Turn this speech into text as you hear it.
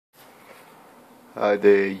Hi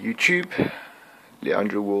there YouTube,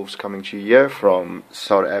 Leandro Wolves coming to you here from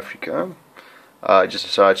South Africa. I just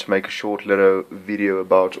decided to make a short little video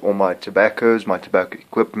about all my tobaccos, my tobacco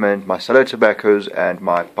equipment, my cellar tobaccos and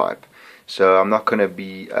my pipe. So I'm not going to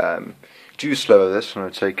be too slow with this. I'm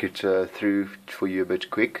going to take it through for you a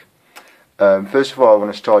bit quick. First of all, I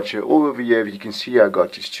want to start here. All over here, you can see I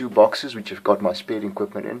got these two boxes which have got my spare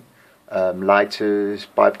equipment in. Lighters,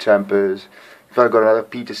 pipe tampers. I've got another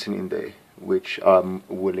Peterson in there, which I'm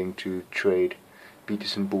willing to trade,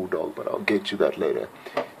 Peterson Bulldog, but I'll get to that later.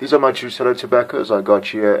 These are my two cellar tobaccos. I got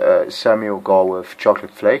here Samuel Garworth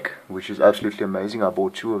Chocolate Flake, which is absolutely amazing. I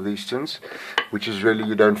bought two of these tins, which is really,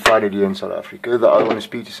 you don't find it here in South Africa. The other one is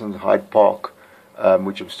Peterson's Hyde Park,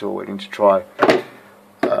 which I'm still waiting to try.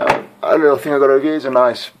 Another little thing I got over here is a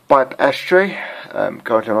nice pipe ashtray.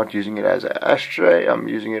 Currently I'm not using it as an ashtray, I'm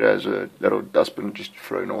using it as a little dustbin, just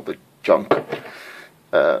throwing all the junk.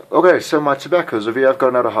 Okay, so my tobaccos. Over here I've got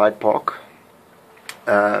another Hyde Park.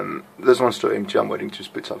 This one's still empty, I'm waiting to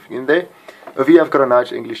put something in there. Over here I've got a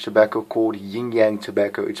nice English tobacco called Yin Yang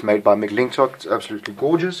tobacco. It's made by McLintock. It's absolutely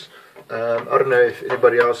gorgeous. I don't know if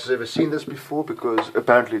anybody else has ever seen this before, because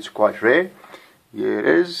apparently it's quite rare. Here it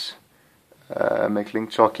is.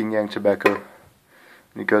 McLintock Yin Yang tobacco.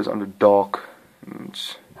 And it goes under dark.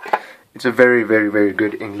 It's a very, very, very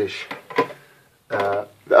good English.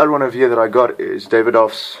 The other one over here that I got is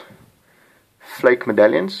Davidoff's Flake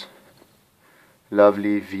Medallions.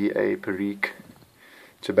 Lovely VA Perique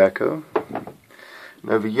tobacco. And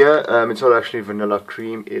over here, it's not actually vanilla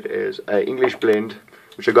cream, it is an English blend,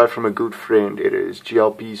 which I got from a good friend. It is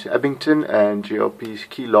GLP's Abington and GLP's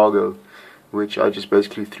Key Largo, which I just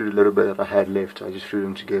basically threw a little bit that I had left. I just threw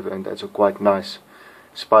them together, and that's a quite nice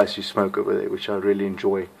spicy smoke over there, which I really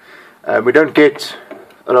enjoy. We don't get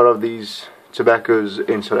a lot of these tobaccos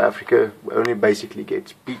in South Africa. We only basically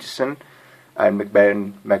get Peterson and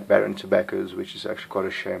McBaron tobaccos, which is actually quite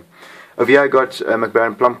a shame. Over here I got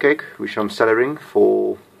McBaron Plum Cake, which I'm cellaring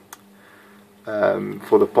for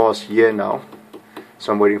the past year now,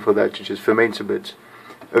 so I'm waiting for that to just ferment a bit.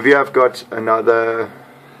 Over here I've got another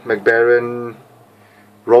McBaron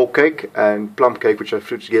roll cake and plum cake, which I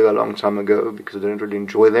threw together a long time ago because I didn't really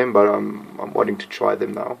enjoy them, but I'm wanting to try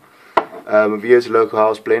them now. Over here is a local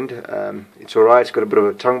house blend. It's alright, it's got a bit of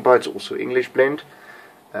a tongue bite. It's also English blend.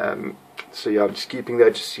 So yeah, I'm just keeping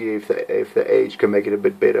that to see if the age can make it a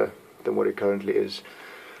bit better than what it currently is.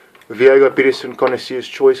 Over here I got Peterson Connoisseur's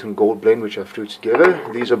Choice and Gold blend, which I threw together.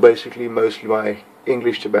 These are basically mostly my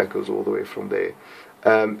English tobaccos all the way from there.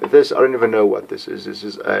 This, I don't even know what this is. This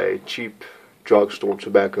is a cheap drugstore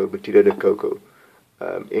tobacco, Batida de Coco.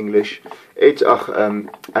 English. It's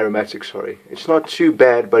aromatic, sorry. It's not too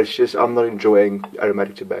bad, but it's just I'm not enjoying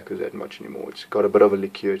aromatic tobaccos that much anymore. It's got a bit of a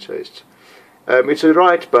liqueur taste. It's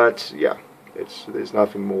alright, but yeah, there's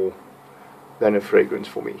nothing more than a fragrance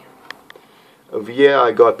for me. Over here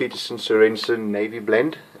I got Peterson Sorensen Navy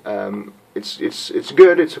blend. It's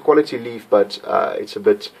good. It's a quality leaf, but it's a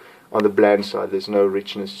bit on the bland side. There's no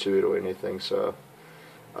richness to it or anything, so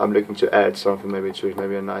I'm looking to add something maybe to it,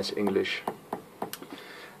 maybe a nice English.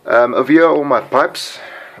 Over here are all my pipes.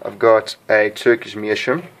 I've got a Turkish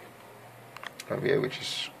Meerschaum over here, which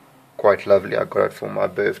is quite lovely. I got it for my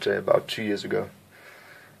birthday about 2 years ago.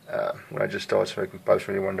 When I just started smoking pipes,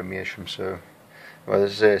 really wanted a Meerschaum, so well,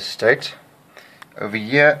 this is a Estate. Over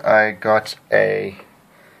here I got a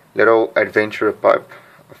little Adventurer pipe.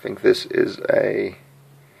 I think this is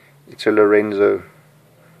it's a Lorenzo.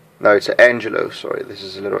 No, it's an Angelo, sorry. This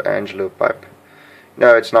is a little Angelo pipe.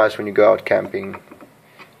 No, it's nice when you go out camping.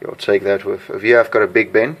 You'll take that with. Over here I've got a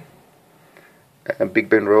Big Ben, and Big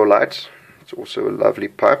Ben Royal Lights. It's also a lovely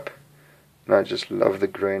pipe, and I just love the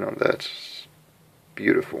grain on that. It's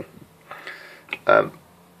beautiful. Over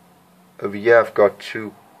here I've got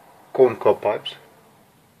two corncob pipes,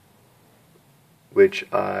 which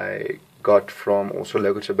I got from also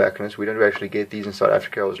local tobacconists. We don't actually get these in South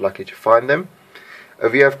Africa. I was lucky to find them.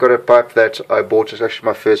 Over here I've got a pipe that I bought. It's actually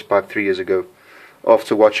my first pipe 3 years ago.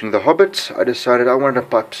 After watching The Hobbit, I decided I wanted a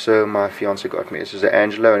pipe, so my fiance got me. This is an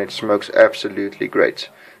Angelo, and it smokes absolutely great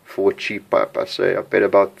for a cheap pipe. I'd say I paid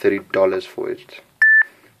about $30 for it.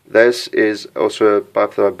 This is also a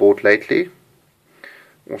pipe that I bought lately.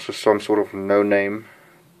 Also some sort of no-name,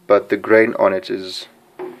 but the grain on it is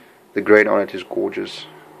gorgeous.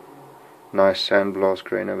 Nice sandblast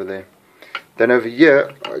grain over there. Then over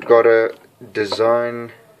here I got a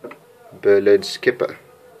Design Berlin Skipper.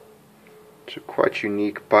 It's a quite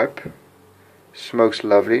unique pipe. Smokes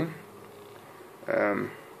lovely. Yeah,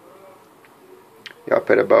 I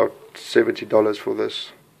paid about $70 for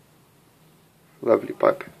this lovely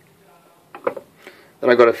pipe. Then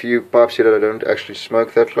I got a few pipes here that I don't actually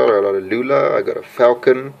smoke that lot. I got a Lula, I got a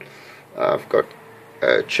Falcon, I've got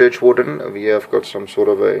a Churchwarden. Over here I've got some sort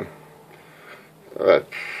of a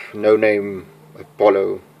no-name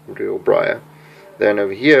Apollo real briar. Then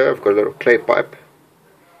over here I've got a little clay pipe,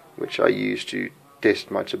 which I use to test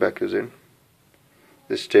my tobaccos in.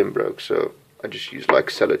 This stem broke, so I just use like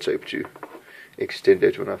sellotape to extend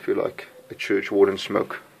it when I feel like a Churchwarden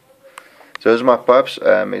smoke. So those are my pipes.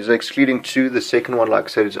 It's excluding two. The second one, like I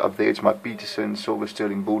said, is up there. It's my Peterson Silver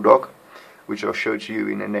Sterling Bulldog, which I'll show to you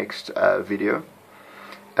in the next video.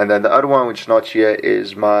 And then the other one, which is not here,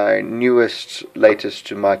 is my latest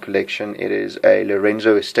to my collection. It is a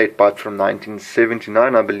Lorenzo Estate pipe from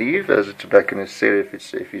 1979, I believe, as a tobacconist said,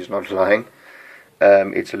 if he's not lying.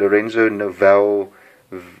 It's a Lorenzo Novell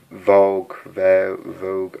Vogue,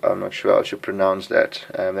 I'm not sure how I should pronounce that.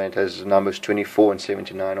 Then it has numbers 24 and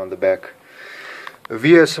 79 on the back. Over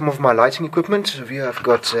here, some of my lighting equipment. Over here I've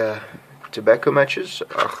got tobacco matches,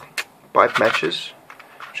 pipe matches,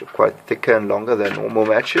 which are quite thicker and longer than normal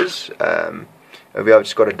matches. Over here I've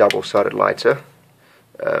just got a double-sided lighter,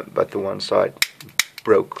 but the one side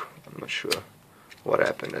broke. I'm not sure what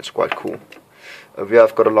happened. It's quite cool. Over here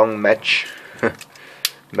I've got a long match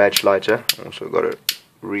lighter. Also got to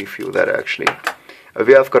refuel that actually.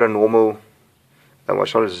 Over here I've got a normal,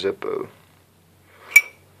 what's not a Zippo,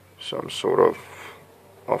 some sort of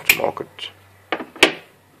aftermarket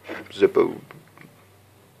Zippo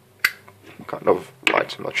kind of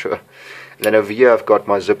light, I'm not sure. And then over here I've got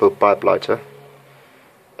my Zippo pipe lighter.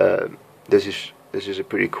 This is a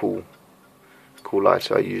pretty cool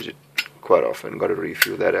lighter. I use it quite often. Got to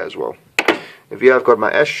refuel that as well. Over here I've got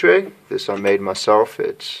my ashtray. This I made myself.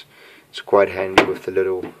 It's quite handy with the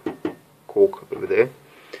little cork over there.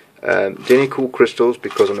 Denny Cool crystals,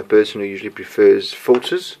 because I'm a person who usually prefers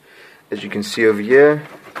filters. As you can see over here,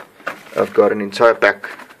 I've got an entire pack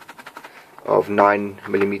of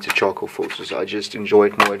 9mm charcoal filters. I just enjoy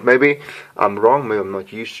it more. Maybe I'm wrong, maybe I'm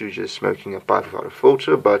not used to just smoking a pipe without a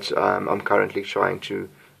filter, but I'm currently trying to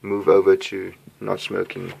move over to not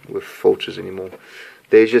smoking with filters anymore.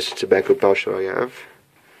 There's just a tobacco pouch that I have.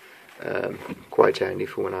 Quite handy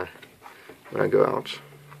for when I go out.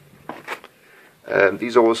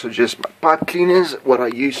 These are also just my pipe cleaners, what I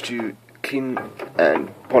use to clean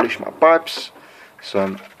and polish my pipes.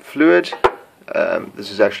 Some fluid.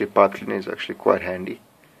 This is actually pipe cleaner. It's actually quite handy.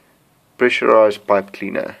 Pressurized pipe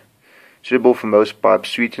cleaner, suitable for most pipes.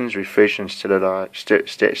 Sweetens, refresh, and sterilizes.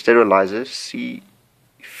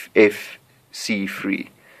 CFC free.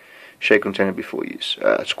 Shake container before use.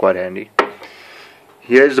 It's quite handy.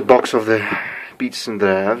 Here's the box of the Peterson that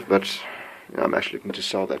I have, but I'm actually looking to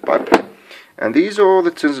sell that pipe. And these are all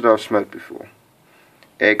the tins that I've smoked before,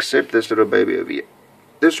 except this little baby over here.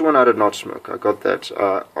 This one I did not smoke. I got that.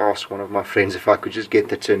 I asked one of my friends if I could just get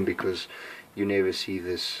the tin, because you never see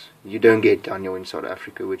this. You don't get Daniel in South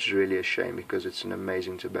Africa, which is really a shame, because it's an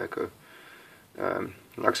amazing tobacco. Like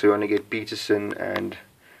I say, you only get Peterson and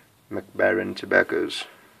McBaron tobaccos.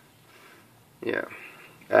 Yeah.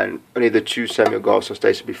 And only the two Samuel Garces I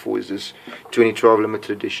tasted before is this 2012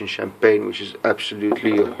 limited edition champagne, which is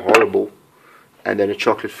absolutely horrible, and then a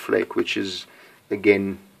chocolate flake, which is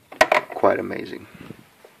again quite amazing.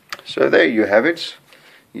 So there you have it.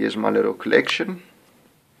 Here's my little collection,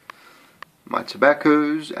 my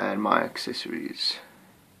tobaccos and my accessories.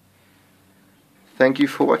 Thank you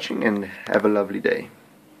for watching and have a lovely day.